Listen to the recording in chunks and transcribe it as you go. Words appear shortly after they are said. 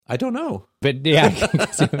I don't know. But yeah, you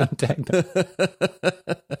haven't tagged them.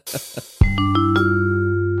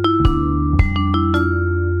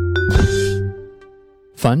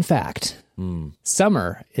 Fun fact.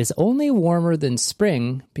 Summer is only warmer than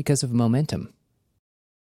spring because of momentum.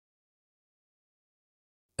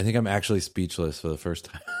 I think I'm actually speechless for the first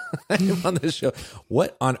time on this show.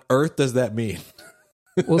 What on earth does that mean?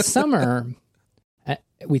 Well, summer,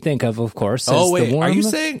 we think of course, as oh, wait. the warm... Are you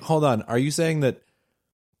saying, hold on, are you saying that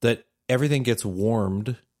everything gets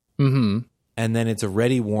warmed and then it's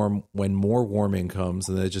already warm when more warming comes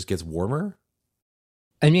and then it just gets warmer?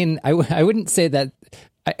 I mean, I wouldn't say that.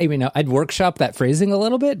 I mean, I'd workshop that phrasing a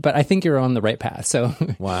little bit, but I think you're on the right path. So,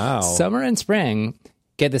 wow. Summer and spring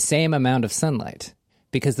get the same amount of sunlight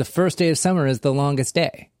because the first day of summer is the longest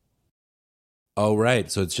day. Oh,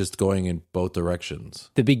 right. So it's just going in both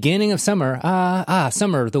directions. The beginning of summer,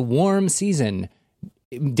 summer, the warm season,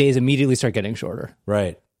 days immediately start getting shorter.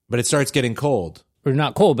 Right. But it starts getting cold. Or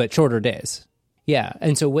not cold, but shorter days. Yeah.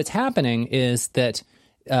 And so what's happening is that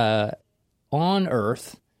on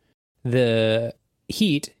Earth, the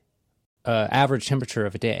heat, average temperature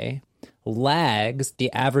of a day, lags the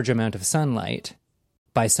average amount of sunlight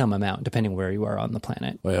by some amount, depending where you are on the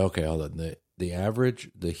planet. Wait, okay, hold on.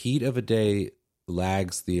 The heat of a day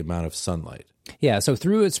lags the amount of sunlight. Yeah, so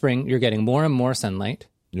through spring, you're getting more and more sunlight.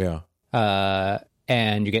 Yeah.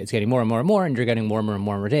 And it's getting more and more and more, and you're getting warmer and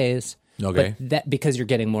warmer days. Okay. But that because you're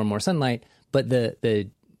getting more and more sunlight, but the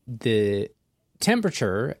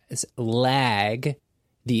temperature lag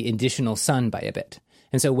the additional sun by a bit.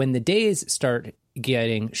 And so when the days start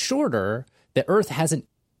getting shorter, the Earth hasn't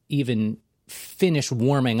even finished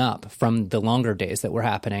warming up from the longer days that were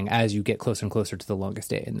happening as you get closer and closer to the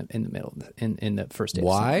longest day in the middle, in the first day.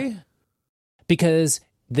 Why? Because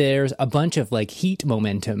there's a bunch of like heat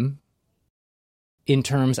momentum in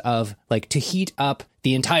terms of like to heat up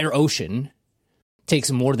the entire ocean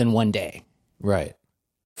takes more than one day. Right.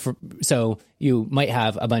 So you might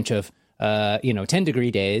have a bunch of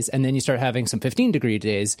 10-degree days, and then you start having some 15-degree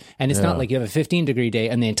days, and it's not like you have a 15-degree day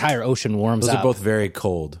and the entire ocean warms up. Those are both very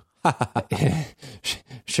cold.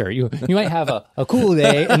 Sure, you might have a cool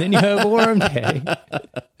day, and then you have a warm day.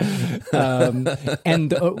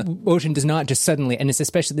 And the ocean does not just suddenly, and this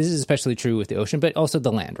is especially true with the ocean, but also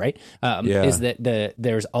the land, right? Is that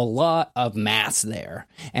there's a lot of mass there,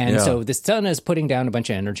 and so the sun is putting down a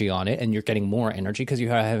bunch of energy on it, and you're getting more energy because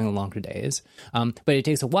you're having longer days. But it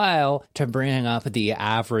takes a while to bring up the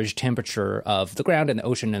average temperature of the ground and the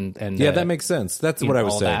ocean, and that makes sense. That's what I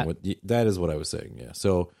was saying. That is what I was saying. Yeah.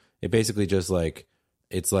 So it basically just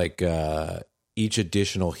it's like each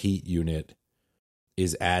additional heat unit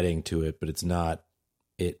is adding to it, but it's not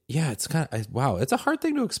it. Yeah, it's kind of, wow, it's a hard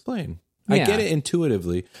thing to explain. Yeah. I get it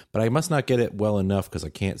intuitively, but I must not get it well enough because I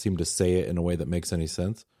can't seem to say it in a way that makes any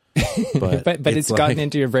sense. But it's gotten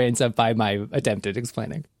into your brain by my attempt at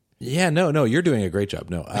explaining. Yeah, no, you're doing a great job.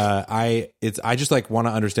 No, I just want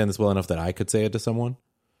to understand this well enough that I could say it to someone.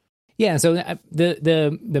 Yeah, so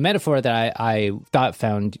the metaphor that I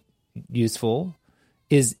found useful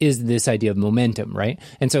is this idea of momentum, right?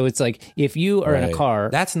 And so it's like if you are in a car,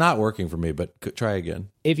 that's not working for me, but try again.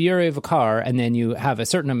 If you're in a car and then you have a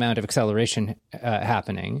certain amount of acceleration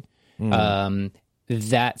happening,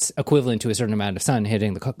 that's equivalent to a certain amount of sun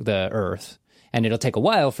hitting the Earth, and it'll take a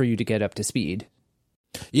while for you to get up to speed.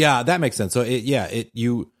 Yeah, that makes sense. So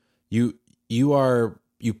you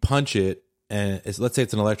punch it, and let's say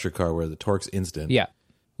it's an electric car where the torque's instant. Yeah,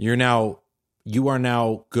 you are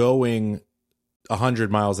now going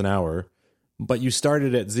 100 miles an hour, but you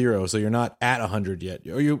started at 0, so you're not at 100 yet.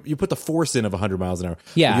 Or you put the force in of 100 miles an hour.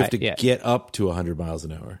 Yeah, you have to get up to 100 miles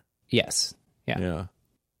an hour. Yes. Yeah. Yeah.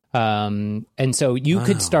 And so you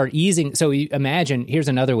could start easing. So you imagine, here's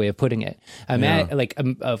another way of putting it.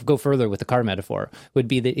 Go further with the car metaphor would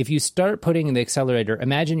be that if you start putting in the accelerator,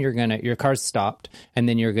 imagine your car's stopped, and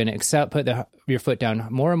then you're going to put your foot down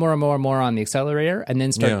more and more and more and more on the accelerator, and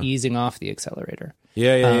then start easing off the accelerator.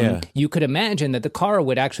 Yeah. You could imagine that the car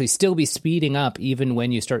would actually still be speeding up even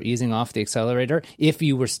when you start easing off the accelerator if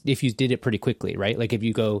you did it pretty quickly, right? Like if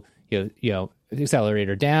you go,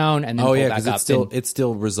 accelerator down and then pull back up. It's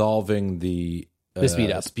still resolving the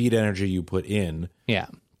speed up, speed energy you put in. Yeah,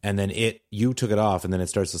 and then you took it off, and then it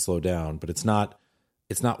starts to slow down. But it's not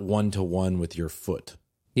 1-to-1 with your foot.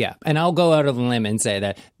 Yeah, and I'll go out on a limb and say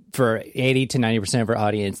that for 80 to 90% of our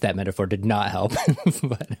audience, that metaphor did not help,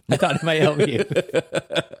 but I thought it might help you.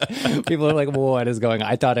 People are like, well, what is going on?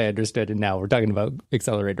 I thought I understood, and now we're talking about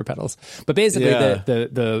accelerator pedals. But basically,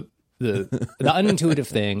 the unintuitive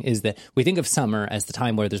thing is that we think of summer as the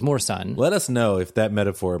time where there's more sun. Let us know if that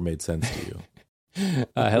metaphor made sense to you.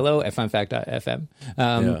 Hello,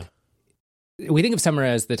 funfact.fm. We think of summer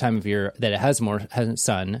as the time of year that it has more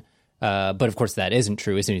sun, but of course that isn't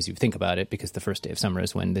true as soon as you think about it, because the first day of summer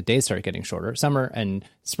is when the days start getting shorter. Summer and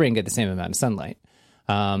spring get the same amount of sunlight.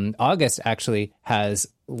 August actually has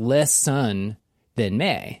less sun than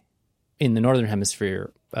May in the northern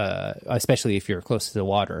hemisphere, especially if you're close to the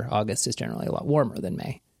water. August is generally a lot warmer than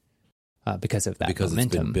May because of that momentum.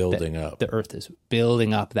 It's been building up. The Earth is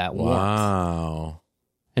building up that warmth. Wow.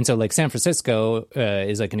 And so, like, San Francisco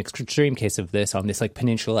is like an extreme case of this on this like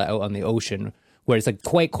peninsula out on the ocean, where it's like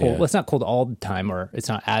quite cold. Yeah. Well, it's not cold all the time, or it's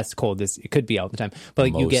not as cold as it could be all the time. But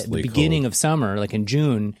like, you get the beginning of summer, like in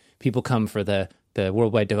June, people come for the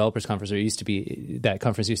Worldwide Developers Conference, or that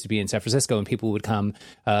conference used to be in San Francisco, and people would come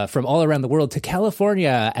from all around the world to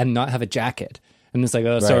California and not have a jacket. And it's like,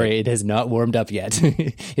 oh, sorry, it has not warmed up yet.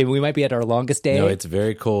 We might be at our longest day. No, it's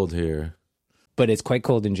very cold here. But it's quite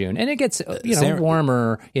cold in June. And it gets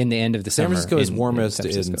warmer in the end of the summer. San Francisco is warmest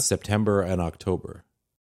in September and October.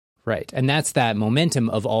 Right. And that's that momentum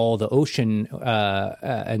of all the ocean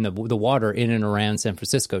and the water in and around San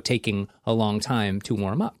Francisco taking a long time to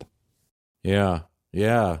warm up. Yeah.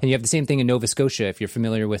 Yeah. And you have the same thing in Nova Scotia, if you're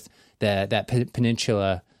familiar with that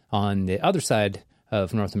peninsula on the other side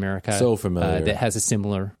of North America. So familiar. That has a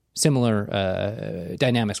similar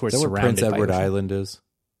dynamics where it's surrounded by Prince Edward ocean. Island is?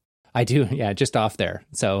 I do, yeah, just off there.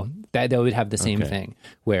 So they would have the same thing,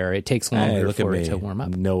 where it takes longer for it to warm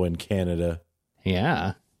up. Knowing Canada.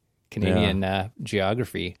 Yeah. Canadian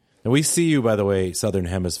geography. And we see you, by the way, Southern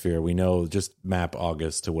Hemisphere. We know, just map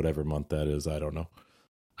August to whatever month that is. I don't know.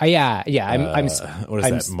 Yeah. What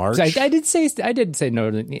is that, March? I did say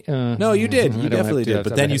northern. No, you did. You definitely did.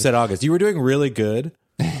 But then you said August. You were doing really good.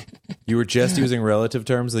 You were just using relative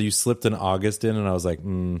terms, so you slipped an August in, and I was like,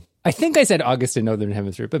 I think I said August in Northern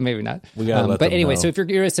Hemisphere, but maybe not. We gotta let but anyway, know. So if you're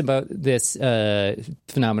curious about this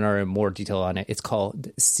phenomenon or more detail on it, it's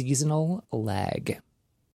called seasonal lag.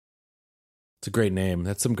 It's a great name.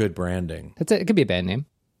 That's some good branding. It could be a band name.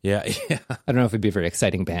 Yeah. I don't know if it'd be a very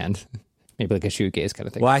exciting band. Maybe like a shoegaze kind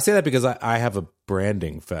of thing. Well, I say that because I have a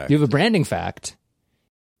branding fact. You have a branding fact?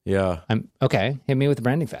 Yeah. Okay. Hit me with a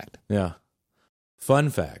branding fact. Yeah. Fun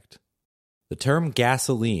fact. The term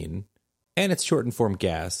gasoline, and its shortened form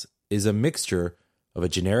gas, is a mixture of a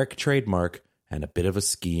generic trademark and a bit of a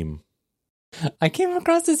scheme. I came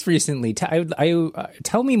across this recently.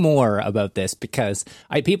 Tell me more about this, because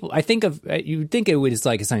you'd think it was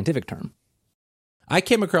like a scientific term. I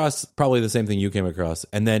came across probably the same thing you came across,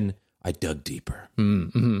 and then I dug deeper.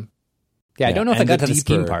 Mm-hmm. Yeah, I don't know if I got to the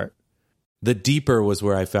scheme part. The deeper was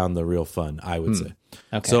where I found the real fun, I would say.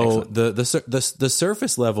 Okay, so the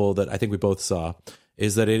surface level that I think we both saw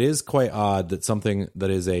is that it is quite odd that something that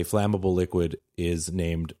is a flammable liquid is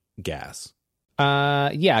named gas.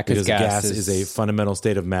 Yeah, because gas is a fundamental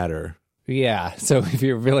state of matter. Yeah, so if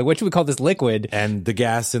you're really, what should we call this liquid? And the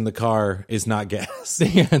gas in the car is not gas.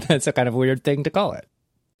 Yeah, that's a kind of weird thing to call it.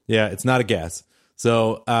 Yeah, it's not a gas.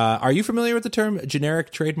 So, are you familiar with the term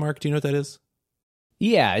generic trademark? Do you know what that is?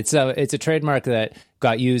 Yeah, it's a trademark that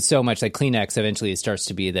got used so much, like Kleenex. Eventually, it starts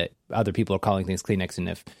to be that other people are calling things Kleenex, and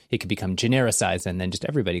if it could become genericized, and then just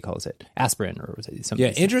everybody calls it aspirin or something.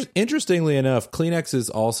 Yeah, interestingly enough, Kleenex is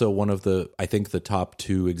also one of the top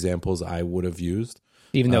two examples I would have used.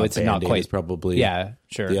 Even though it's Band-Aid not quite is probably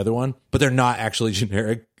the other one, but they're not actually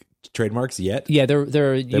generic trademarks yet. Yeah, they're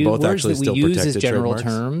both words actually that we still use as protected general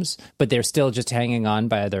trademarks. terms, but they're still just hanging on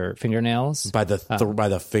by their fingernails. By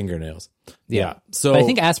the fingernails. Yeah. So but I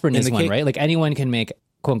think aspirin is one, case, right? Like anyone can make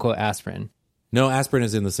quote unquote aspirin. No, aspirin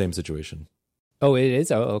is in the same situation. Oh, it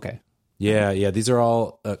is? Oh, okay. Yeah. These are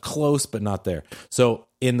all close, but not there. So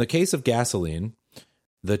in the case of gasoline,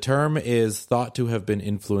 the term is thought to have been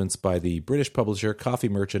influenced by the British publisher, coffee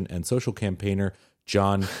merchant, and social campaigner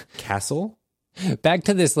John Cassell. Back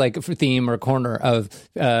to this like theme or corner of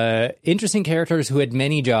interesting characters who had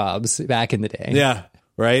many jobs back in the day. Yeah,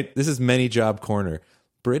 right? This is many job corner.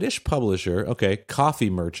 British publisher, okay,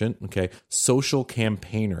 coffee merchant, okay, social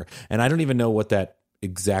campaigner. And I don't even know what that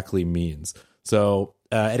exactly means. So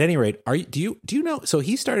at any rate, do you know? So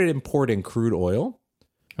he started importing crude oil.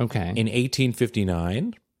 Okay. In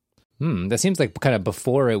 1859. That seems like kind of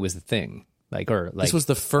before it was a thing. This was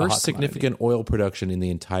the first significant oil production in the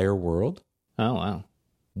entire world. Oh, wow.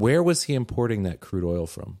 Where was he importing that crude oil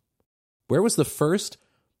from? Where was the first,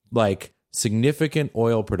 significant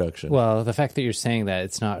oil production? Well, the fact that you're saying that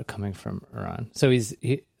it's not coming from Iran. So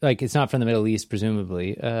it's not from the Middle East,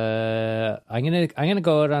 presumably. I'm gonna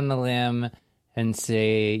go out on the limb and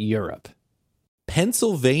say Europe.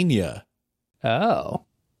 Pennsylvania. Oh,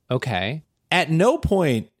 okay. At no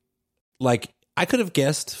point, I could have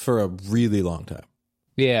guessed for a really long time.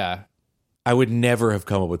 Yeah. I would never have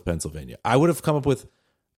come up with Pennsylvania. I would have come up with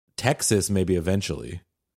Texas maybe eventually.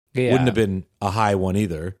 Yeah. Wouldn't have been a high one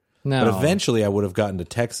either. No. But eventually I would have gotten to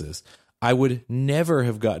Texas. I would never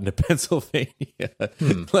have gotten to Pennsylvania.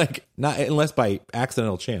 Like, not unless by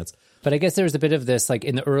accidental chance. But I guess there was a bit of this, like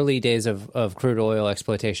in the early days of crude oil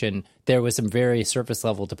exploitation, there was some very surface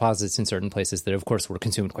level deposits in certain places that, of course, were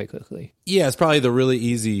consumed quite quickly. Yeah, it's probably the really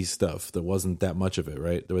easy stuff. There wasn't that much of it,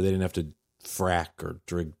 right? Where they didn't have to frack or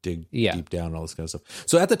dig deep down and all this kind of stuff.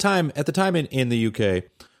 So at the time in the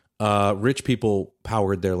UK, rich people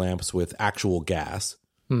powered their lamps with actual gas,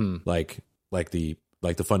 like the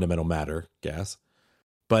fundamental matter gas.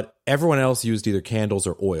 But everyone else used either candles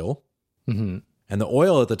or oil. Mm-hmm. And the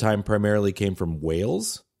oil at the time primarily came from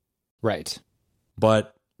whales. Right.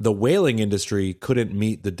 But the whaling industry couldn't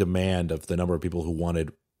meet the demand of the number of people who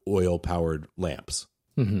wanted oil-powered lamps.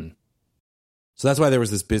 Mm-hmm. So that's why there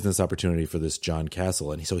was this business opportunity for this John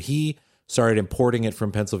Castle. And so he started importing it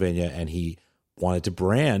from Pennsylvania, and he wanted to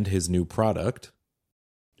brand his new product.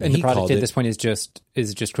 And the product at this point is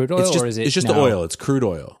it just crude oil, or is it? It's just the oil. It's crude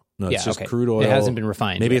oil. No, it's just crude oil. It hasn't been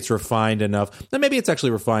refined. Maybe it's refined enough. No, maybe it's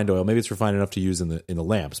actually refined oil. Maybe it's refined enough to use in the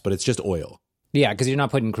lamps, but it's just oil. Yeah, because you're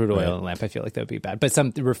not putting crude oil in a lamp. I feel like that would be bad. But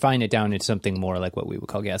refine it down into something more like what we would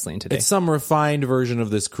call gasoline today. It's some refined version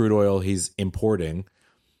of this crude oil he's importing.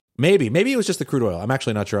 Maybe it was just the crude oil. I'm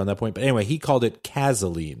actually not sure on that point. But anyway, he called it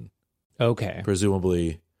gasoline. Okay.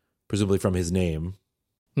 Presumably from his name.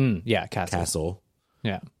 Yeah, Castle.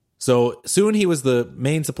 Yeah. So soon he was the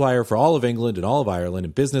main supplier for all of England and all of Ireland,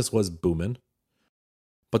 and business was booming.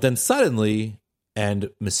 But then suddenly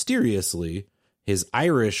and mysteriously, his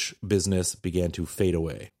Irish business began to fade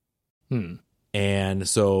away. And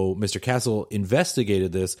so Mr. Castle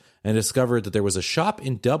investigated this and discovered that there was a shop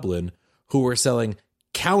in Dublin who were selling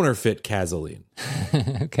counterfeit gasoline.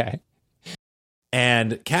 Okay.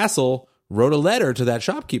 And Castle wrote a letter to that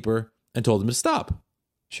shopkeeper and told him to stop.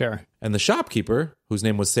 Sure. And the shopkeeper, whose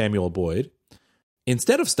name was Samuel Boyd,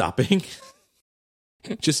 instead of stopping,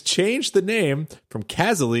 just changed the name from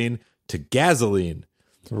gasoline to gasoline.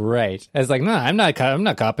 Right. I was like, no, I'm not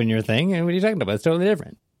copying your thing. And what are you talking about? It's totally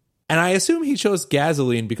different. And I assume he chose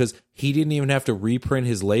gasoline because he didn't even have to reprint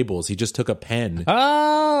his labels. He just took a pen.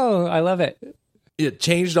 Oh, I love it. It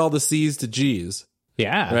changed all the C's to G's.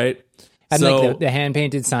 Yeah. Right? And so, like the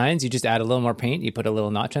hand-painted signs, you just add a little more paint, you put a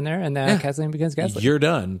little notch in there, and gasoline becomes gasoline. You're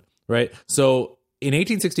done, right? So in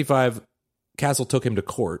 1865, Castle took him to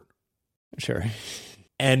court. Sure.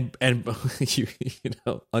 And you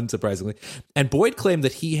know, unsurprisingly. And Boyd claimed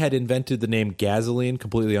that he had invented the name gasoline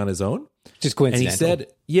completely on his own. Just coincidental.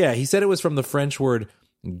 And he said it was from the French word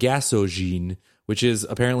gasogene, which is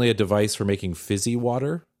apparently a device for making fizzy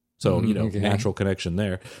water. So, natural connection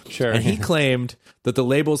there. Sure. And he claimed that the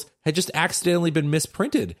labels had just accidentally been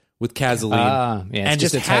misprinted with gasoline and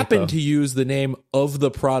just happened to use the name of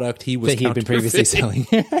the product he was that he had been previously selling.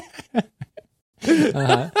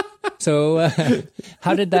 So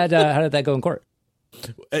how did that go in court?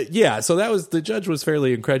 So the judge was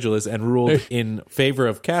fairly incredulous and ruled in favor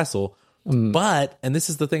of Castle. But, and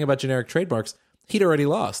this is the thing about generic trademarks, he'd already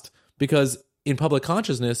lost because in public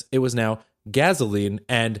consciousness, it was now gasoline.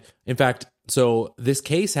 And in fact, so this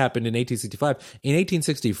case happened in 1865. In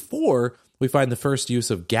 1864, we find the first use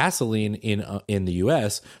of gasoline in the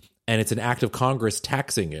U.S., and it's an act of Congress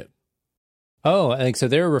taxing it. Oh, like so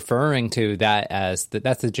they're referring to that as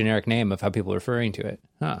that's the generic name of how people are referring to it.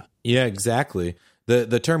 Huh. Yeah, exactly.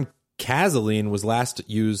 The term gasoline was last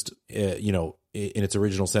used, in its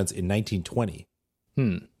original sense in 1920.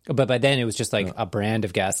 But by then it was just like a brand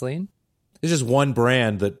of gasoline. It's just one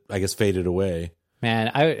brand that I guess faded away.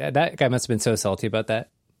 Man, that guy must have been so salty about that.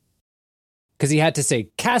 Because he had to say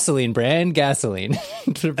gasoline brand gasoline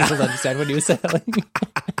for people to understand what he was selling.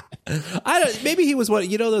 Maybe he was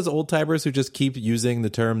those old timers who just keep using the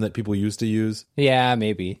term that people used to use? Yeah,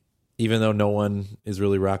 maybe. Even though no one is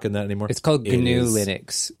really rocking that anymore. It's called GNU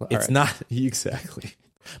Linux. It's not exactly.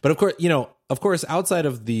 But of course, outside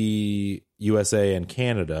of the USA and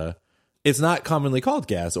Canada, it's not commonly called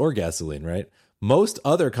gas or gasoline, right? Most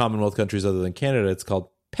other Commonwealth countries other than Canada, it's called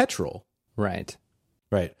petrol. Right.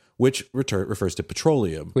 Right. Which refers to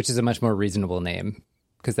petroleum. Which is a much more reasonable name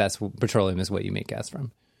because petroleum is what you make gas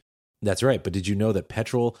from. That's right. But did you know that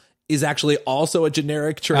petrol is actually also a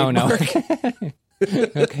generic trademark? Oh,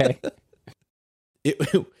 no. Okay.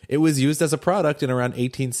 It was used as a product in around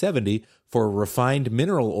 1870 for refined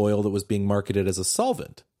mineral oil that was being marketed as a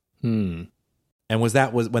solvent. And when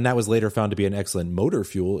that was later found to be an excellent motor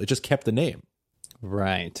fuel, it just kept the name.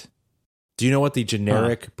 Right. Do you know what the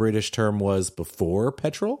generic British term was before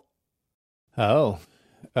petrol? Oh,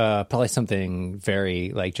 Probably something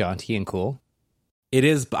very like jaunty and cool. It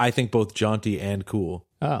is, I think, both jaunty and cool.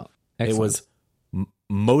 Oh, excellent. It was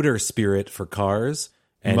motor spirit for cars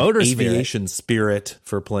and Motor aviation spirit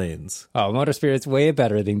for planes. Oh, motor spirit's way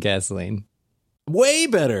better than gasoline. Way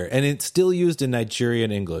better. And it's still used in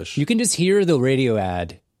Nigerian English. You can just hear the radio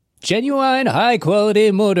ad. Genuine,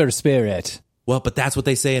 high-quality motor spirit. Well, but that's what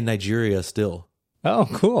they say in Nigeria still. Oh,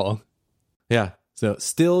 cool. Yeah. So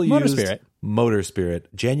still Motor used spirit. Motor spirit.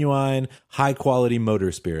 Genuine, high-quality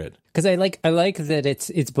motor spirit. Because I like that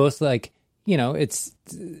it's both like, you know, it's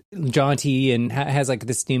jaunty and has like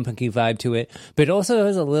this steampunky vibe to it, but it also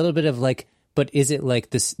has a little bit of like, but is it like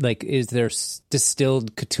this, like, is there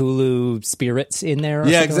distilled Cthulhu spirits in there? Or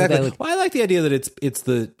Yeah, something exactly. Like that? Well, I like the idea that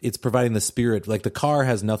it's providing the spirit. Like the car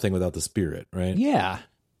has nothing without the spirit, right? Yeah.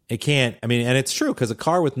 It can't. I mean, and it's true because a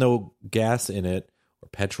car with no gas in it or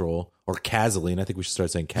petrol or gasoline. I think we should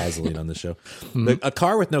start saying gasoline on the show. A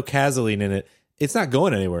car with no gasoline in it, it's not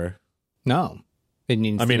going anywhere. No. It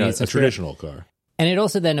needs, a traditional car. And it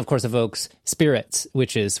also then, of course, evokes spirits,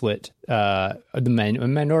 which is what a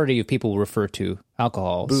minority of people refer to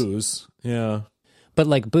alcohols. Booze. Yeah. But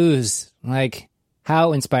like booze, like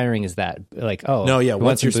how inspiring is that? Like, oh. No, yeah.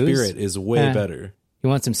 What's your booze? spirit is way better. You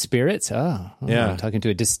want some spirits? Oh, yeah. I'm talking to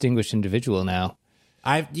a distinguished individual now.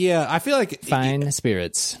 I feel like fine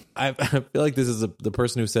spirits. I feel like this is the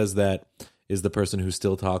person who says that is the person who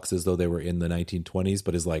still talks as though they were in the 1920s,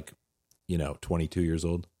 but is like, 22 years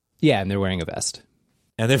old. Yeah, and they're wearing a vest.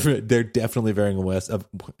 And they're definitely wearing a vest.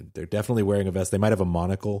 They're definitely wearing a vest. They might have a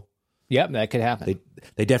monocle. Yep, that could happen.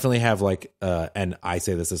 They definitely have like, and I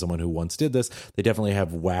say this as someone who once did this. They definitely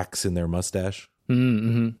have wax in their mustache.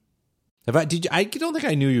 Mm-hmm. I don't think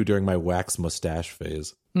I knew you during my wax mustache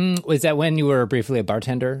phase. Was that when you were briefly a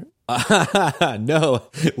bartender? No.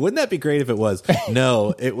 Wouldn't that be great if it was?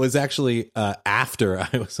 No, it was actually after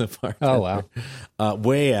I was a bartender. Oh, wow.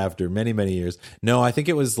 Way after, many, many years. No, I think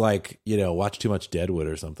it was like, watch too much Deadwood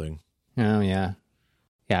or something. Oh, yeah.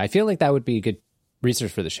 Yeah, I feel like that would be good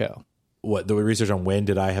research for the show. What, the research on when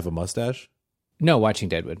did I have a mustache? No, watching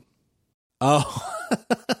Deadwood. Oh,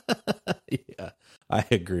 yeah. I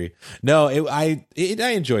agree. No, I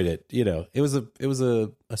enjoyed it. It was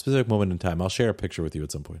a specific moment in time. I'll share a picture with you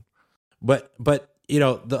at some point. But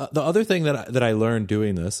the other thing that I learned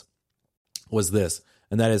doing this was this,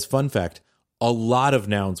 and that is, fun fact, a lot of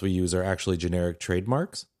nouns we use are actually generic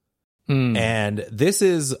trademarks. And this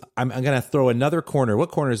is, I'm going to throw another corner.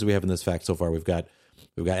 What corners do we have in this fact so far? We've got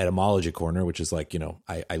etymology corner, which is like,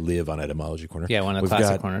 I live on etymology corner. Yeah, one of the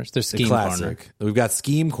classic corners. There's scheme corner. We've got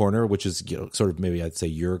scheme corner, which is sort of, maybe I'd say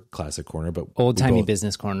your classic corner, but old-timey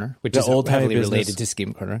business corner, which is heavily related to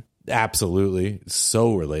scheme corner. Absolutely.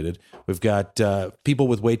 So related. We've got people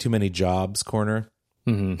with way too many jobs corner.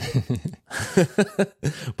 Mm-hmm.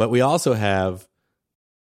 But we also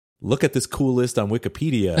look at this cool list on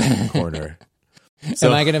Wikipedia corner. So,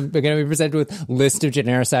 am I going to be presented with list of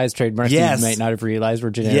genericized trademarks that you might not have realized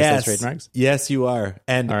were genericized trademarks? Yes, you are.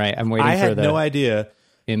 And all right, I'm waiting I for had no idea.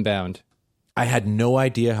 Inbound. I had no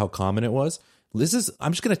idea how common it was. I'm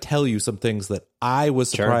just going to tell you some things that I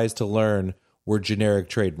was surprised to learn were generic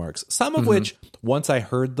trademarks. Some of which, once I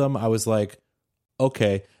heard them, I was like,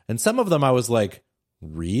 okay. And some of them I was like,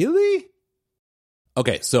 really?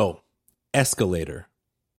 Okay, so escalator.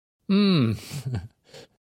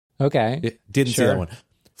 Okay. Didn't see that one.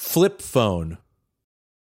 Flip phone.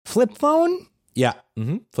 Flip phone? Yeah.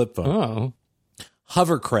 Flip phone. Oh.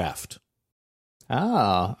 Hovercraft.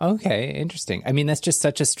 Oh, okay. Interesting. I mean, that's just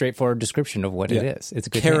such a straightforward description of what it is. It's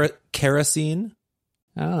a good kerosene.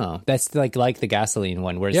 Oh, that's like the gasoline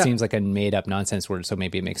one, where it seems like a made-up nonsense word, so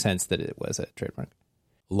maybe it makes sense that it was a trademark.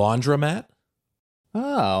 Laundromat.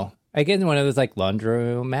 Oh, again, one of those like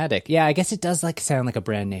laundromatic. Yeah, I guess it does sound like a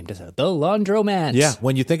brand name, doesn't it? The Laundromat. Yeah,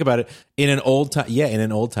 when you think about it, in an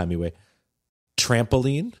old-timey way.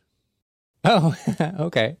 Trampoline. Oh,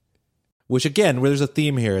 okay. Which again, where there's a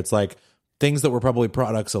theme here, it's like things that were probably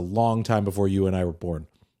products a long time before you and I were born.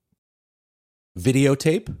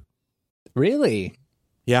 Videotape. Really?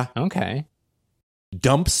 Yeah. Okay.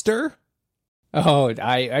 Dumpster. Oh,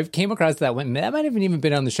 I came across that one. That might have even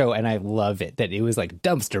been on the show, and I love it. That it was like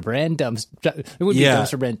dumpster brand dumpster. It would be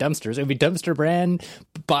dumpster brand dumpsters. It would be dumpster brand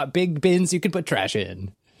big bins you could put trash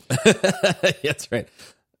in. That's right.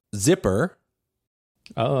 Zipper.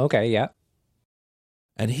 Oh, okay, yeah.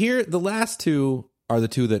 And here, the last two are the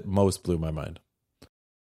two that most blew my mind.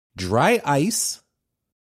 Dry ice.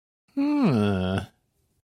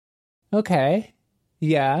 Okay.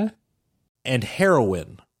 Yeah. And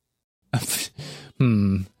heroin. I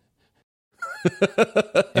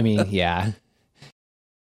mean, yeah.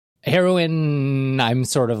 Heroin, I'm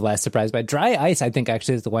sort of less surprised by. Dry ice, I think,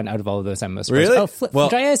 actually is the one out of all of those I'm most surprised. Really? Oh,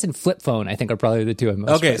 dry ice and flip phone, I think, are probably the two I'm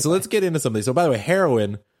most surprised so by. let's get into something. So, by the way,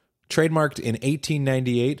 heroin, trademarked in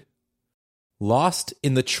 1898, lost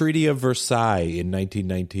in the Treaty of Versailles in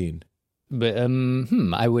 1919. But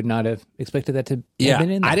I would not have expected that to have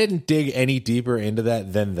been in there. I didn't dig any deeper into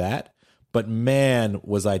that than that, but man,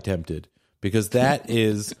 was I tempted, because that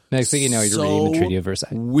is next thing you know, you're reading the Treaty of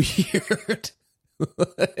Versailles. Weird.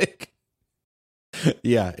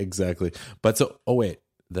 Yeah, exactly. But so,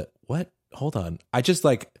 what? Hold on. I just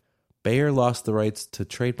Bayer lost the rights to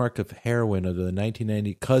trademark of heroin of the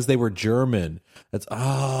 1990 because they were German. That's okay.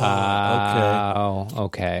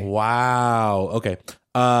 Okay. Wow. Okay.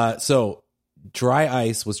 So dry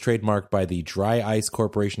ice was trademarked by the Dry Ice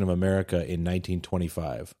Corporation of America in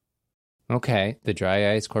 1925. Okay, the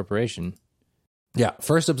Dry Ice Corporation. Yeah,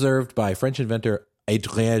 first observed by French inventor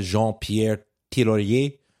Adrien Jean-Pierre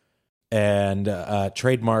Tillorier, and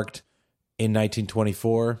trademarked in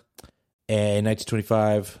 1924. And in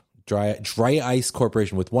 1925, Dry Ice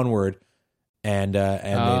Corporation with one word, and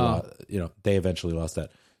they eventually lost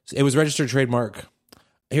that. So it was registered trademark.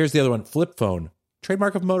 Here's the other one: flip phone,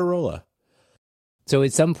 trademark of Motorola. So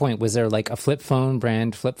at some point, was there a flip phone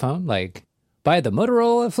brand flip phone? Buy the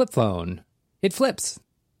Motorola flip phone. It flips.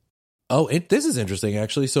 Oh, this is interesting,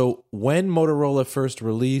 actually. So when Motorola first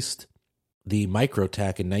released the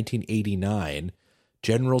MicroTac in 1989,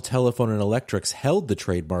 General Telephone and Electrics held the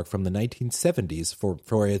trademark from the 1970s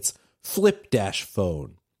for its flip dash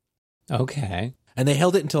phone. Okay. And they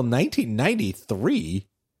held it until 1993.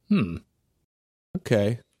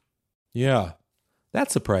 Okay. Yeah.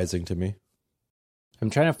 That's surprising to me. I'm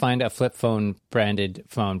trying to find a flip phone branded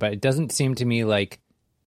phone, but it doesn't seem to me like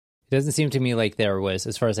there was,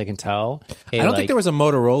 as far as I can tell. I don't think there was a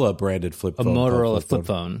Motorola branded flip phone. A Motorola flip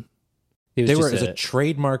phone. It was a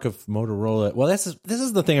trademark of Motorola. Well, this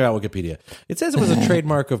is the thing about Wikipedia. It says it was a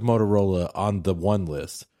trademark of Motorola on the one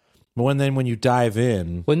list. But when you dive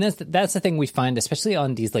in, that's the thing we find, especially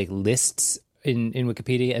on these lists in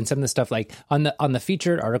Wikipedia, and some of the stuff on the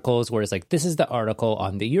featured articles where it's this is the article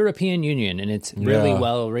on the European Union, and it's really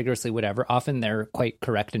rigorously whatever. Often they're quite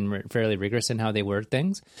correct and fairly rigorous in how they word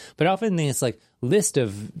things, but often this list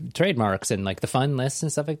of trademarks and the fun lists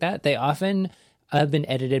and stuff like that, they often have been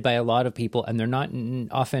edited by a lot of people, and they're not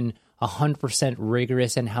often 100%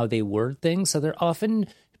 rigorous in how they word things. So they're often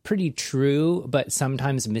pretty true, but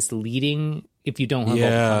sometimes misleading if you don't have all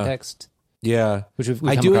the context. Yeah, which we've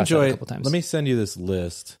I come do across enjoy. A couple times. Let me send you this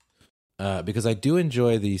list because I do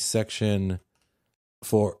enjoy the section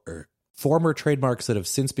for former trademarks that have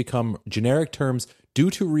since become generic terms due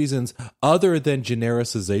to reasons other than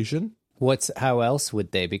genericization. How else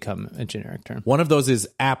would they become a generic term? One of those is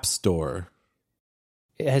App Store.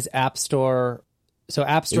 It has App Store. So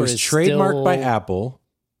App Store is trademarked by Apple.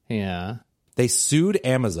 Yeah. They sued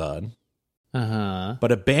Amazon,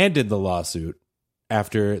 but abandoned the lawsuit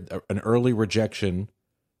after an early rejection.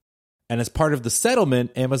 And as part of the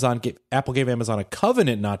settlement, Apple gave Amazon a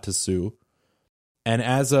covenant not to sue. And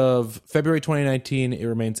as of February 2019, it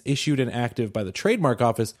remains issued and active by the trademark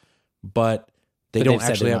office, but they don't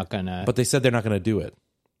actually but they said they're not going to do it.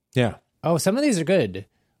 Yeah. Oh, some of these are good.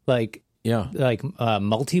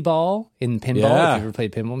 Multi-ball in pinball. Yeah. If you ever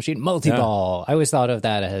played pinball machine, multi-ball. Yeah. I always thought of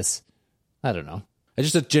that as, I don't know.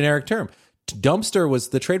 It's just a generic term.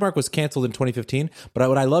 The trademark was canceled in 2015, but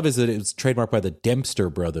what I love is that it was trademarked by the Dempster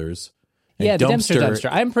brothers. And the Dempster.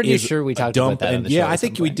 I'm pretty sure we talked about that on the show. Yeah, I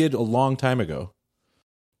think we did a long time ago.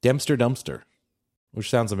 Dempster, which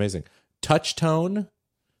sounds amazing. Touchtone.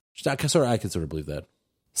 I can sort of believe that.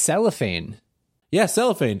 Cellophane. Yeah,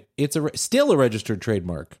 cellophane. It's still a registered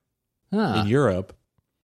trademark in Europe.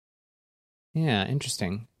 Yeah,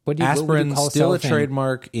 interesting. Aspirin still cellophane? A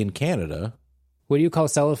trademark in Canada. What do you call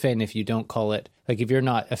cellophane if you don't call it, if you're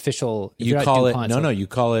not official? You call it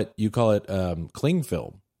you call it cling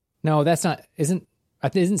film. No, that's not. Isn't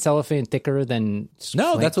cellophane thicker than?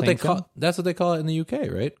 No, that's what they call. That's what they call it in the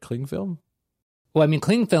UK, right? Cling film. Well, I mean,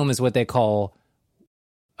 cling film is what they call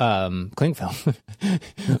cling film.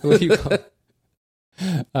 What do you call it?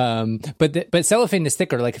 But cellophane is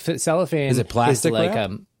thicker. Cellophane is it plastic?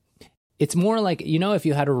 It's more if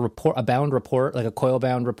you had a bound report, like a coil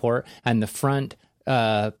bound report, and the front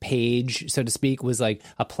page, so to speak, was a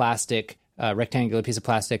plastic rectangular piece of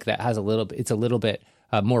plastic that has a little bit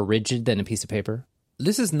more rigid than a piece of paper.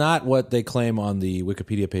 This is not what they claim on the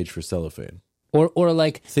Wikipedia page for cellophane. Or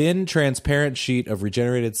thin, transparent sheet of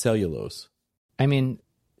regenerated cellulose. I mean,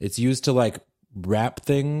 it's used to wrap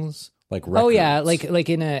things like records. Oh yeah, like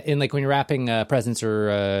when you're wrapping presents or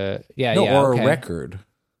a record.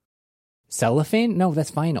 Cellophane? No, that's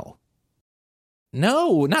vinyl.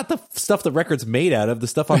 No, not the stuff the record's made out of. The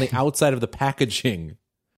stuff on the outside of the packaging.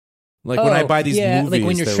 Like when I buy these movies, like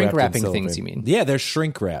when you're they're shrink wrapped in wrapping things, cellophane. you mean? Yeah, they're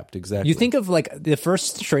shrink wrapped. Exactly. You think of like the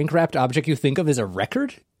first shrink wrapped object you think of is a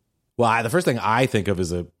record? Well, the first thing I think of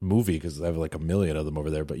is a movie because I have like a million of them over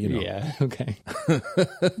there. But you know, Yeah. Okay.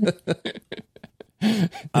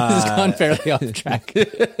 This has gone fairly off track.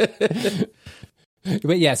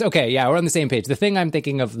 But yes, okay, yeah, we're on the same page. The thing I'm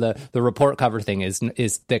thinking of, the report cover thing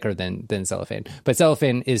is thicker than cellophane, but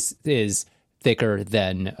cellophane is thicker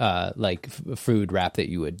than like food wrap that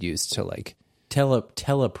you would use to like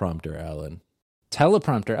teleprompter, Alan.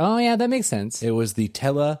 Teleprompter. Oh yeah, that makes sense. It was the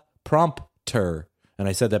teleprompter, and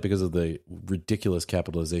I said that because of the ridiculous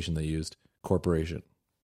capitalization they used. Corporation.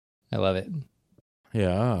 I love it.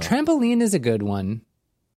 Yeah. Trampoline is a good one,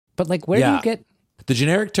 but like, where do you get the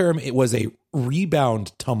generic term? It was a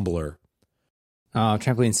rebound tumbler. Oh,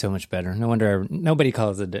 trampoline's so much better. No wonder nobody's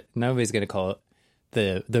going to call it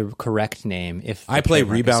the correct name. If I play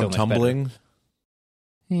rebound tumbling. Better.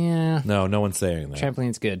 Yeah. No one's saying that.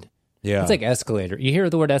 Trampoline's good. Yeah. It's like escalator. You hear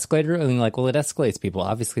the word escalator and you're like, well, it escalates people.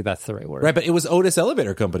 Obviously, that's the right word. Right, but it was Otis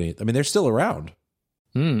Elevator Company. I mean, they're still around.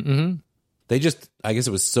 Mm-hmm. They just, I guess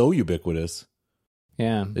it was so ubiquitous.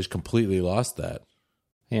 Yeah. They just completely lost that.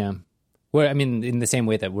 Yeah. Well, I mean, in the same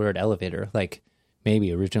way that word elevator, like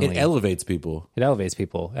maybe originally. It elevates people.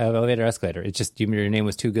 Elevator, escalator. It's just, your name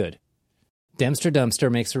was too good. Dempster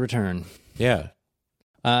Dumpster makes a return. Yeah.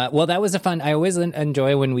 Well, that was I always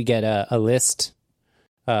enjoy when we get a list,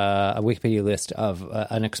 a Wikipedia list of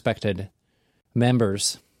unexpected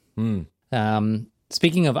members.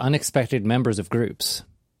 Speaking of unexpected members of groups.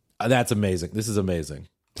 That's amazing. This is amazing.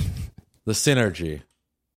 The synergy.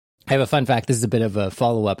 I have a fun fact. This is a bit of a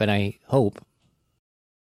follow-up, and I hope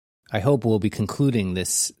we'll be concluding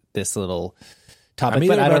this little topic. I'm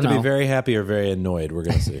either but I about don't to know. be very happy or very annoyed. We're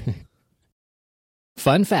going to see.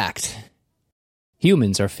 Fun fact.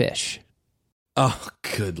 Humans are fish. Oh,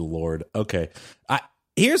 good Lord. Okay.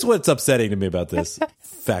 Here's what's upsetting to me about this,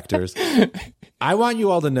 factors. I want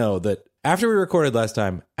you all to know that after we recorded last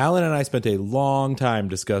time, Alan and I spent a long time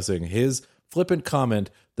discussing his flippant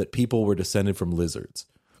comment that people were descended from lizards,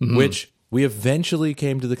 which we eventually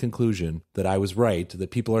came to the conclusion that I was right,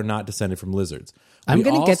 that people are not descended from lizards. I'm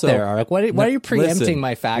going to get there, Arik. Why are you preempting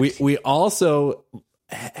my fact? We also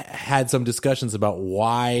had some discussions about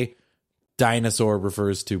why dinosaur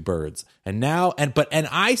refers to birds. And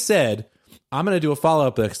I said, I'm going to do a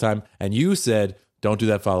follow-up next time. And you said, don't do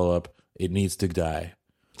that follow-up. It needs to die.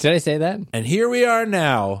 Did I say that? And here we are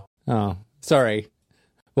now. Oh, sorry.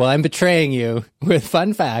 Well, I'm betraying you with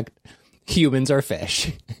fun fact. Humans are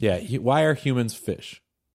fish. Yeah. Why are humans fish?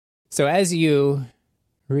 So as you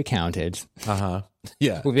recounted,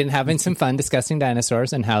 yeah, we've been having some fun discussing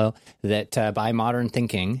dinosaurs and how that by modern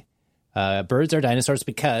thinking, birds are dinosaurs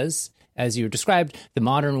because, as you described, the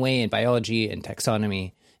modern way in biology and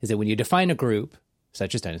taxonomy is that when you define a group,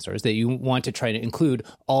 such as dinosaurs, that you want to try to include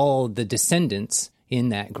all the descendants in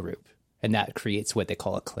that group. And that creates what they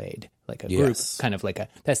call a clade, like a group, kind of like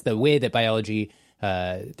that's the way that biology,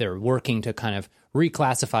 they're working to kind of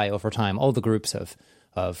reclassify over time all the groups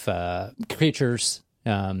of creatures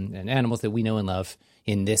and animals that we know and love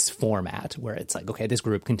in this format where it's like, okay, this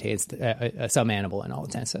group contains some animal and all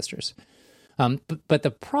its ancestors. But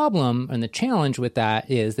the problem and the challenge with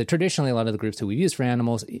that is that traditionally a lot of the groups that we've used for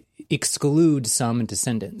animals exclude some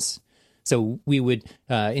descendants. So we would,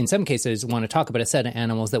 in some cases, want to talk about a set of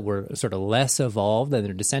animals that were sort of less evolved than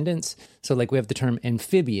their descendants. So like we have the term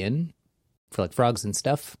amphibian for like frogs and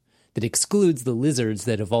stuff that excludes the lizards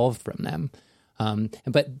that evolved from them.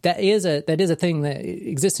 But that is a thing that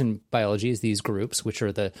exists in biology, is these groups, which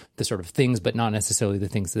are the sort of things, but not necessarily the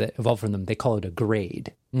things that evolve from them. They call it a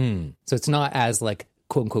grade. So it's not as like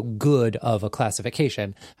quote unquote good of a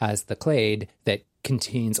classification as the clade that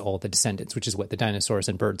contains all the descendants, which is what the dinosaurs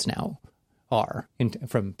and birds now are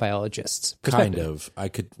from biologists' perspective.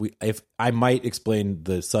 Kind of. I might explain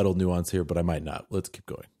the subtle nuance here, but I might not. Let's keep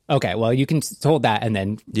going. Okay, well, you can hold that and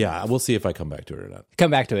then... Yeah, we'll see if I come back to it or not.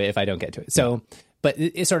 Come back to it if I don't get to it. So, but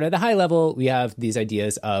it's sort of at the high level, we have these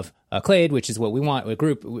ideas of a clade, which is what we want, a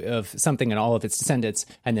group of something and all of its descendants,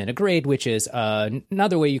 and then a grade, which is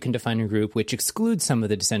another way you can define a group, which excludes some of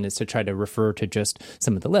the descendants to try to refer to just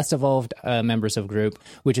some of the less evolved members of a group,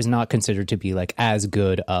 which is not considered to be like as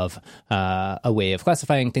good of a way of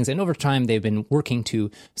classifying things. And over time, they've been working to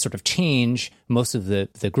sort of change most of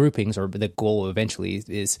the groupings, or the goal eventually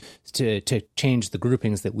is to change the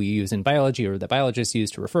groupings that we use in biology or that biologists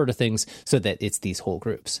use to refer to things so that it's these whole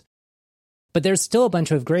groups. But there's still a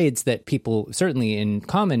bunch of grades that people certainly in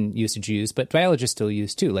common usage use, but biologists still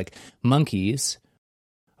use too. Like monkeys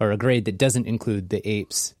are a grade that doesn't include the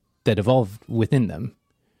apes that evolved within them.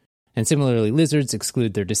 And similarly, lizards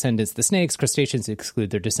exclude their descendants, the snakes, crustaceans exclude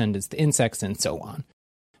their descendants, the insects, and so on.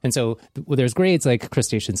 And so there's grades like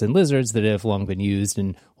crustaceans and lizards that have long been used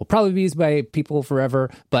and will probably be used by people forever.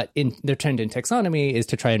 But in their trend in taxonomy is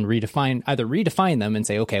to try and redefine them and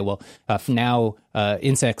say, okay, well, from now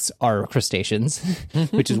insects are crustaceans,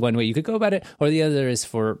 which is one way you could go about it. Or the other is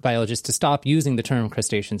for biologists to stop using the term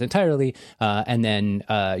crustaceans entirely and then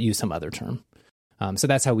use some other term. So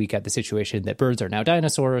that's how we get the situation that birds are now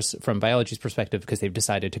dinosaurs from biology's perspective, because they've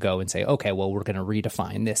decided to go and say, okay, well, we're going to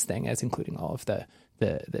redefine this thing as including all of the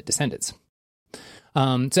descendants.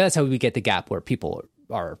 So that's how we get the gap where people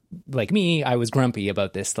are like me. I was grumpy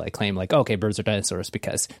about this claim, okay, birds are dinosaurs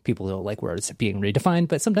because people don't like words being redefined.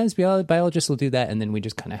 But sometimes biologists will do that, and then we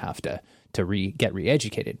just kind of have to get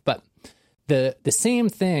re-educated. But the same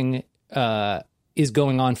thing is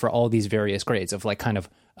going on for all these various grades of kind of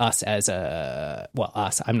us as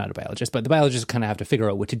us, I'm not a biologist, but the biologists kind of have to figure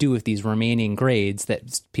out what to do with these remaining grades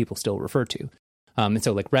that people still refer to. And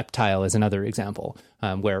so reptile is another example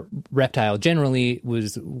where reptile generally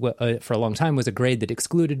was for a long time was a grade that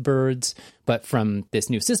excluded birds. But from this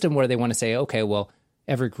new system where they want to say, okay, well,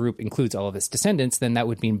 every group includes all of its descendants, then that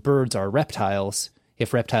would mean birds are reptiles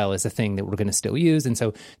if reptile is a thing that we're going to still use. And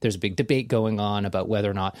so there's a big debate going on about whether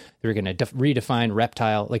or not they're going to redefine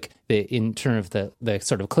reptile, in terms of the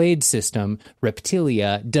sort of clade system,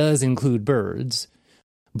 reptilia does include birds.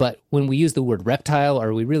 But when we use the word reptile,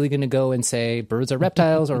 are we really going to go and say birds are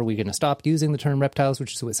reptiles, or are we going to stop using the term reptiles,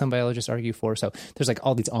 which is what some biologists argue for? So there's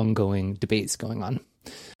all these ongoing debates going on.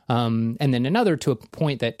 And then another to a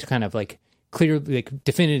point that kind of clearly,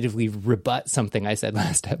 definitively rebut something I said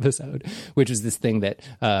last episode, which is this thing that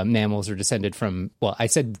mammals are descended from, well, I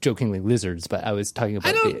said jokingly lizards, but I was talking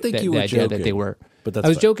about the idea that they were. But I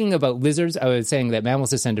was joking about lizards. I was saying that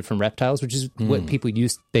mammals descended from reptiles, which is what people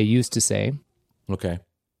used to say. Okay.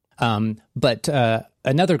 But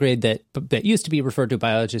another grade that used to be referred to,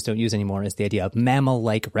 biologists don't use anymore, is the idea of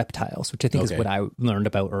mammal-like reptiles, which I think is what I learned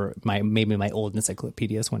about, or maybe my old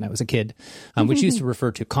encyclopedias when I was a kid, which used to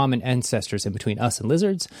refer to common ancestors in between us and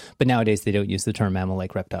lizards. But nowadays they don't use the term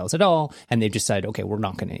mammal-like reptiles at all, and they decided, okay, we're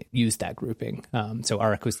not going to use that grouping. So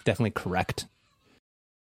Arik was definitely correct.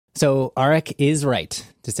 So Arik is right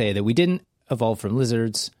to say that we didn't evolve from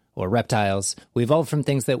lizards or reptiles. We evolved from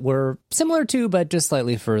things that were similar to, but just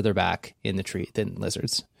slightly further back in the tree than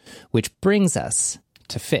lizards, which brings us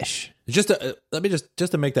to fish. Let me just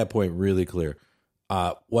to make that point really clear.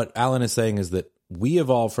 What Alan is saying is that we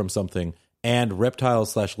evolved from something, and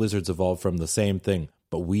reptiles/lizards evolved from the same thing,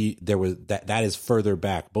 but that is further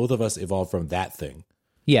back. Both of us evolved from that thing.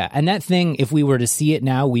 Yeah, and that thing, if we were to see it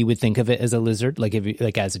now, we would think of it as a lizard.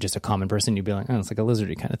 As just a common person, you'd be like, oh, it's like a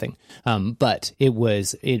lizardy kind of thing. But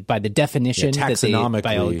by the definition,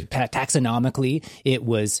 taxonomically, it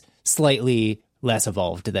was slightly less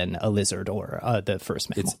evolved than a lizard or the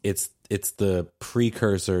first mammal. It's the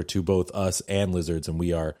precursor to both us and lizards, and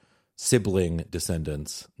we are sibling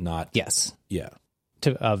descendants, not... Yes. Yeah.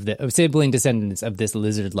 Of sibling descendants of this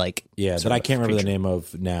lizard-like. Yeah, that I can't remember the name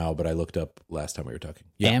of now, but I looked up last time we were talking.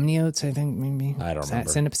 Yeah. Amniotes, I think, maybe. I don't remember.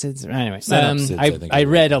 Synapsids. Anyway, I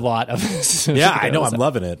read a lot of this. Yeah, I know. I'm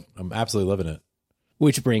loving it. I'm absolutely loving it.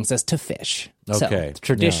 Which brings us to fish. Okay. So,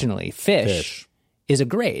 traditionally, fish is a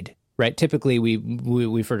grade, right? Typically, we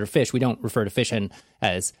refer to fish. We don't refer to fish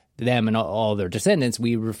as them and all their descendants.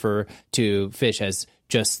 We refer to fish as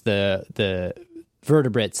just the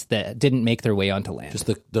vertebrates that didn't make their way onto land. Just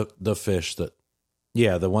the fish the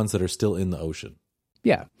ones that are still in the ocean.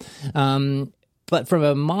 Yeah. But from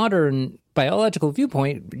a modern biological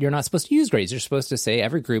viewpoint, you're not supposed to use grades. You're supposed to say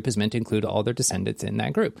every group is meant to include all their descendants in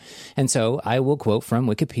that group. And so I will quote from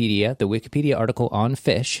Wikipedia, the Wikipedia article on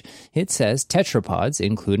fish. It says, tetrapods,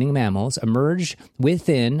 including mammals, emerge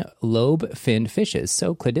within lobe-finned fishes.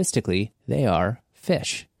 So cladistically, they are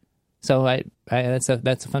fish. So that's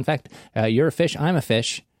a fun fact. You're a fish, I'm a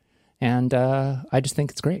fish, and I just think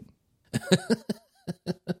it's great.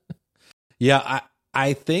 Yeah,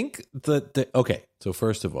 I think that okay. So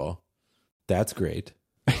first of all, that's great.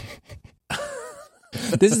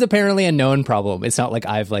 This is apparently a known problem. It's not like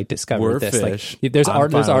I've discovered We're this. Fish. There's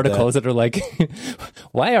articles that are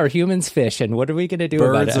why are humans fish, and what are we going to do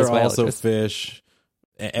about it? Birds are also fish.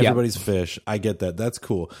 Everybody's fish. I get that. That's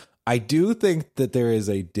cool. I do think that there is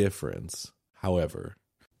a difference, however.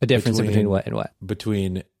 A difference between what and what?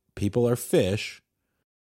 Between people are fish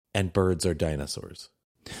and birds are dinosaurs.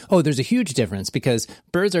 Oh, there's a huge difference, because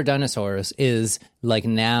birds are dinosaurs is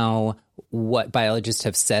now what biologists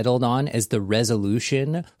have settled on as the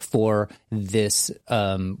resolution for this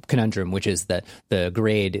conundrum, which is that the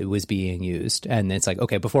grade was being used. And it's like,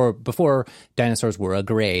 okay, before dinosaurs were a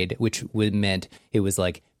grade, which meant it was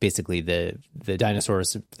like basically the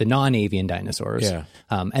dinosaurs, the non-avian dinosaurs. Yeah.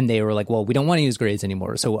 And they were like, well, we don't want to use grades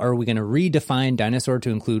anymore. So are we going to redefine dinosaur to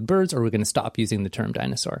include birds, or are we going to stop using the term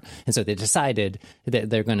dinosaur? And so they decided that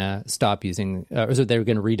they're going to stop using, or so they're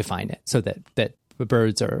going to redefine it so that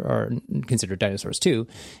birds are considered dinosaurs too.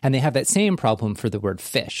 And they have that same problem for the word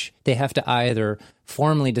fish. They have to either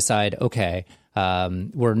formally decide, okay,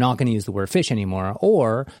 we're not going to use the word fish anymore,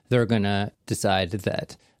 or they're going to decide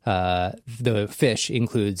that the fish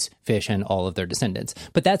includes fish and all of their descendants.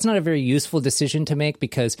 But that's not a very useful decision to make,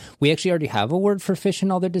 because we actually already have a word for fish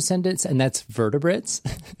and all their descendants, and that's vertebrates.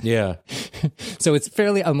 Yeah. So it's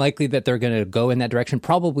fairly unlikely that they're going to go in that direction.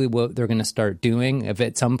 Probably what they're going to start doing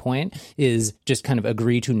at some point is just kind of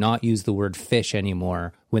agree to not use the word fish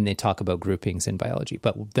anymore when they talk about groupings in biology.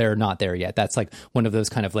 But they're not there yet. That's like one of those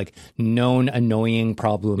kind of like known annoying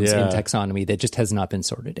problems in taxonomy that just has not been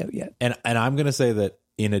sorted out yet. And I'm going to say that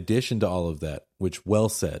in addition to all of that, which well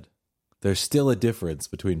said, there's still a difference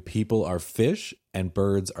between people are fish and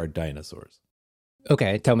birds are dinosaurs.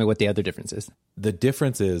 Okay, tell me what the other difference is. The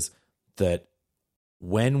difference is that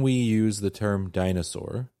when we use the term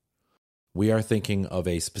dinosaur, we are thinking of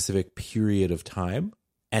a specific period of time,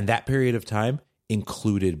 and that period of time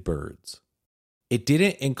included birds. It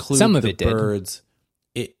didn't include some of the it birds.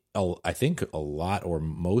 I think a lot or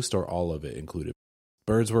most or all of it included.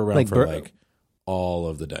 Birds were around like for like all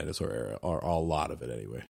of the dinosaur era, or a lot of it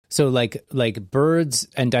anyway. So like birds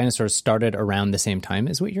and dinosaurs started around the same time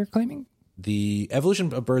is what you're claiming? The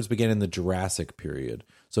evolution of birds began in the Jurassic period.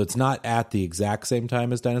 So it's not at the exact same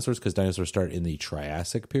time as dinosaurs, because dinosaurs start in the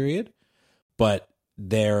Triassic period, but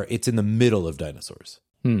it's in the middle of dinosaurs.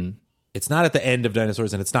 It's not at the end of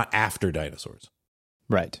dinosaurs, and it's not after dinosaurs.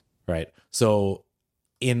 Right. So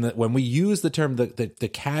when we use the term, the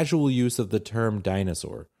casual use of the term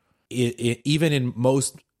dinosaur, even in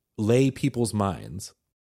most lay people's minds,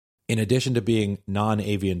 in addition to being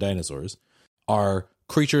non-avian dinosaurs, are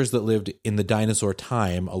creatures that lived in the dinosaur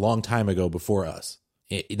time a long time ago before us.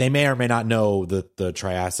 They may or may not know the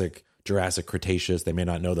Triassic, Jurassic, Cretaceous. They may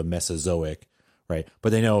not know the Mesozoic, right?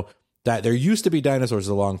 But they know that there used to be dinosaurs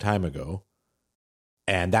a long time ago,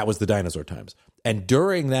 and that was the dinosaur times. And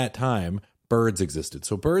during that time, birds existed.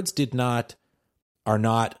 So birds are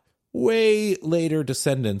not way later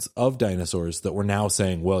descendants of dinosaurs that we're now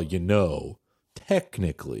saying, well,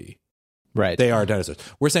 technically, right, they are dinosaurs.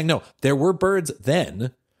 We're saying, no, there were birds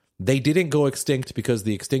then. They didn't go extinct because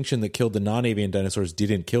the extinction that killed the non-avian dinosaurs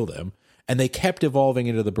didn't kill them. And they kept evolving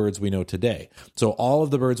into the birds we know today. So all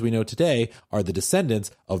of the birds we know today are the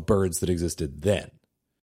descendants of birds that existed then.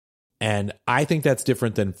 And I think that's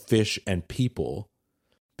different than fish and people,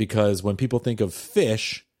 because when people think of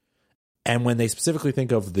fish, and when they specifically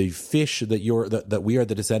think of the fish that we are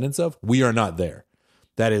the descendants of, we are not there.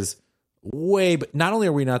 That is but not only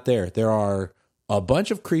are we not there, there are a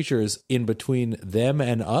bunch of creatures in between them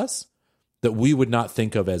and us that we would not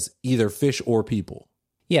think of as either fish or people.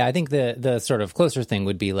 Yeah, I think the sort of closer thing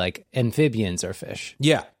would be like amphibians are fish.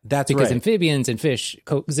 Yeah, that's right. Because amphibians and fish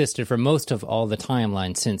coexisted for most of all the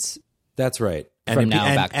timeline since. That's right. From now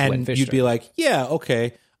back to when fish you'd be like, yeah,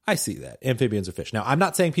 okay, I see that. Amphibians are fish. Now, I'm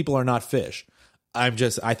not saying people are not fish. I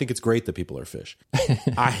think it's great that people are fish.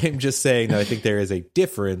 I'm just saying that I think there is a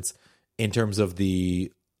difference in terms of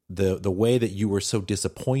the way that you were so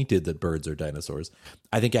disappointed that birds are dinosaurs.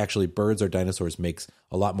 I think actually birds are dinosaurs makes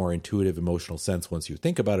a lot more intuitive, emotional sense once you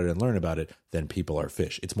think about it and learn about it than people are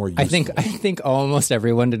fish. It's more useful. I think almost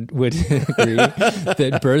everyone would agree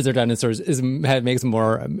that birds are dinosaurs makes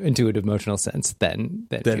more intuitive, emotional sense than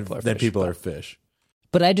people are fish.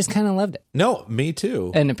 But I just kind of loved it. No, me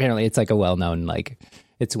too. And apparently it's like a well-known, like,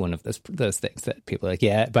 it's one of those things that people are like,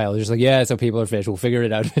 yeah, biologists are like, yeah, so people are fish. We'll figure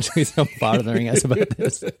it out eventually. So bothering us about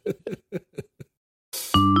this.